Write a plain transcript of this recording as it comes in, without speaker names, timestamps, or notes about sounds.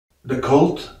The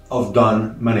Cult of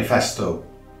Done Manifesto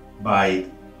by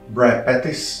Brad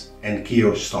Pettis and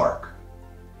Keo Stark.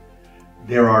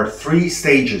 There are 3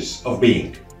 stages of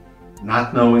being: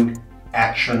 not knowing,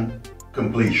 action,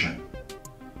 completion.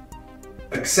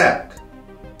 Accept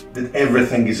that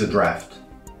everything is a draft.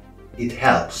 It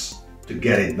helps to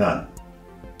get it done.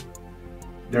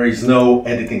 There is no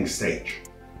editing stage.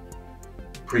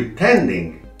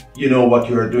 Pretending you know what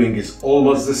you are doing is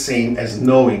almost the same as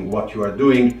knowing what you are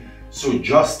doing, so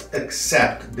just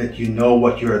accept that you know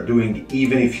what you are doing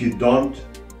even if you don't,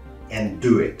 and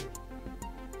do it.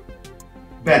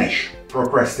 Banish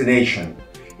procrastination.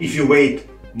 If you wait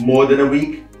more than a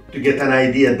week to get an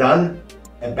idea done,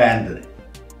 abandon it.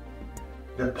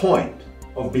 The point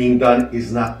of being done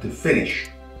is not to finish,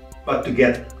 but to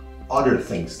get other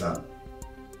things done.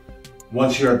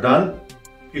 Once you are done,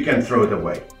 you can throw it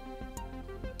away.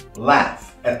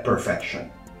 Laugh at perfection.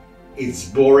 It's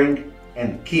boring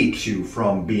and keeps you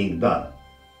from being done.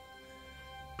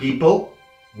 People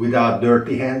without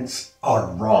dirty hands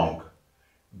are wrong.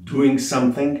 Doing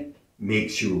something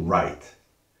makes you right.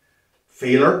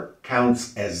 Failure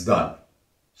counts as done,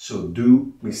 so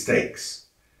do mistakes.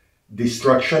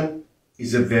 Destruction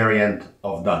is a variant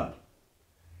of done.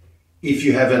 If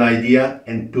you have an idea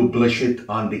and publish it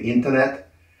on the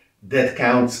internet, that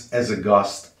counts as a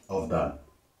gust of done.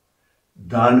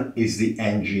 Done is the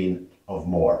engine of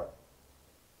more.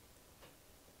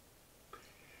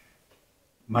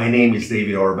 My name is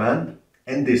David Orban,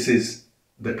 and this is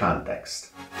The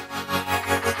Context.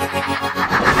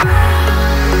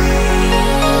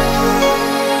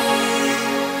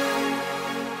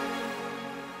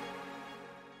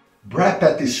 Brad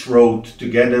Pettis wrote,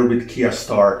 together with Keo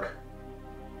Stark,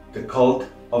 The Cult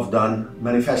of Done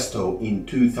Manifesto in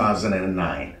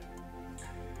 2009.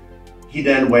 He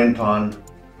then went on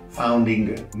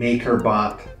founding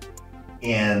MakerBot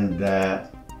and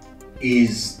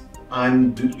is,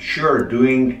 I'm sure,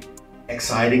 doing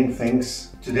exciting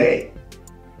things today.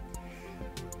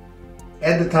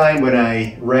 At the time when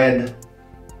I read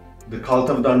The Cult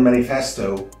of Done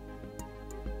Manifesto,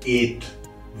 it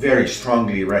very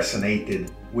strongly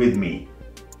resonated with me.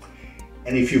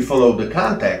 And if you follow the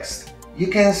context, you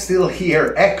can still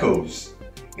hear echoes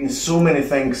in so many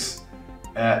things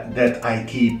that I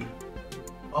keep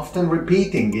often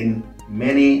repeating in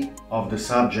many of the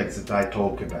subjects that I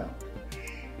talk about.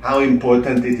 How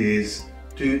important it is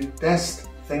to test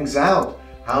things out,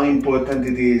 how important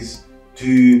it is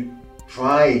to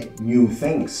try new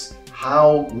things,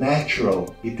 how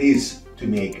natural it is to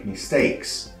make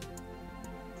mistakes.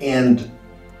 And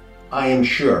I am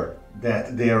sure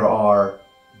that there are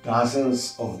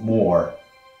dozens of more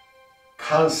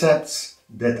concepts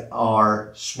that are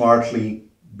smartly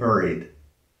buried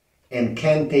and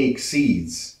can take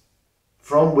seeds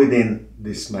from within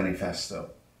this manifesto.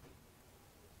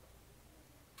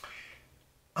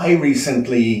 I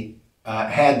recently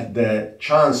had the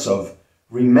chance of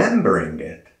remembering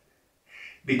it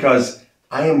because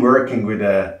I am working with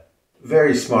a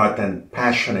very smart and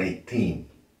passionate team,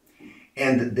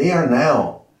 and they are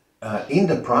now in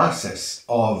the process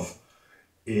of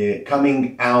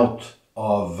coming out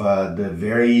of the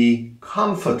very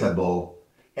comfortable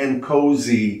and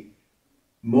cozy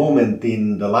moment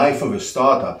in the life of a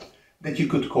startup that you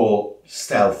could call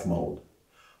stealth mode.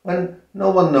 When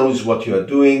no one knows what you are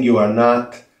doing, you are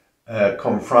not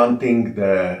confronting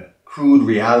the crude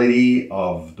reality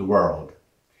of the world.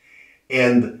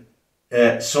 And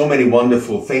so many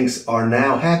wonderful things are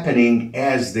now happening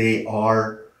as they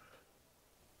are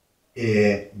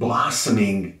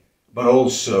blossoming, but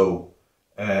also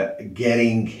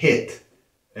getting hit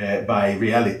by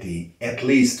reality, at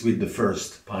least with the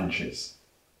first punches.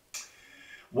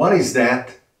 One is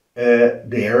that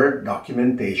their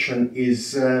documentation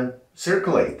is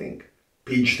circulating.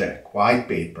 Pitch deck, white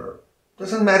paper,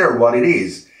 doesn't matter what it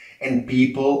is. And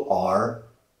people are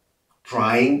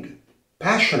trying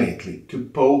passionately to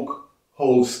poke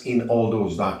holes in all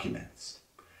those documents.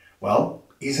 Well,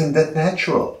 isn't that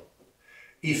natural?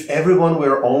 If everyone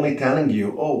were only telling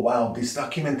you, oh wow, this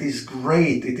document is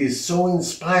great, it is so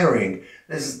inspiring,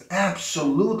 there's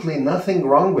absolutely nothing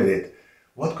wrong with it,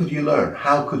 what could you learn?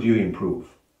 How could you improve?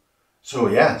 So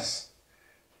yes,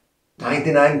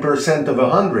 99% of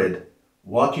 100,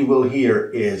 what you will hear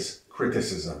is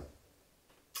criticism.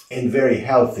 And very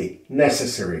healthy,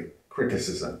 necessary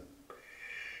criticism.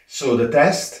 So the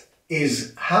test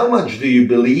is, how much do you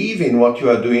believe in what you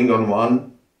are doing on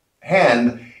one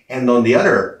hand, and on the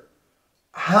other,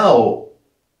 how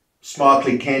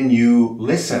smartly can you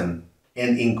listen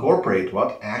and incorporate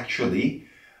what actually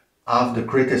of the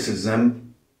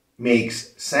criticism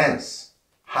makes sense?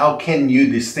 How can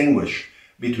you distinguish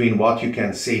between what you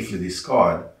can safely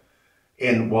discard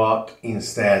and what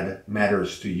instead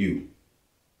matters to you?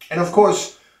 And of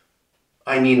course,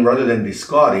 I mean, rather than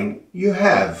discarding, you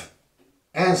have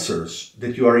answers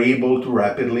that you are able to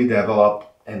rapidly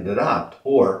develop and adapt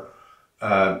or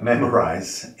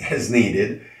memorize as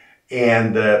needed,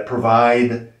 and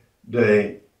provide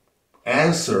the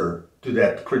answer to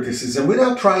that criticism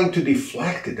without trying to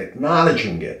deflect it,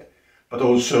 acknowledging it, but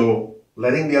also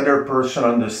letting the other person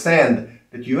understand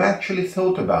that you actually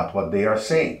thought about what they are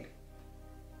saying.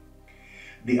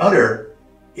 The other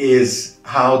is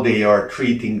how they are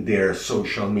treating their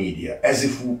social media, as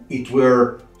if it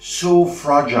were so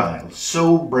fragile,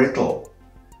 so brittle.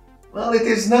 Well, it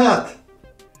is not.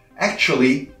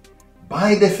 Actually,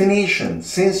 by definition,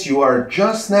 since you are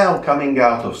just now coming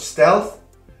out of stealth,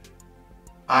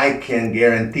 I can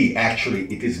guarantee, actually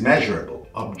it is measurable,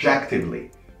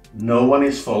 objectively, no one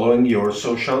is following your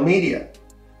social media.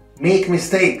 Make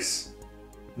mistakes.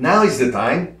 Now is the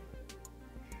time.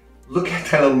 Look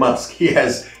at Elon Musk. He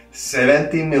has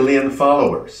 70 million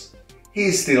followers.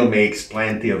 He still makes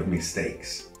plenty of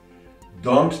mistakes.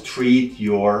 Don't treat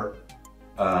your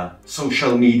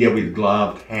social media with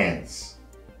gloved hands.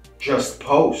 Just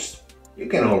post. You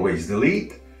can always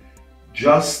delete.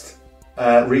 Just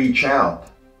reach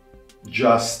out.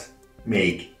 Just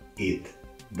make it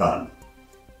done.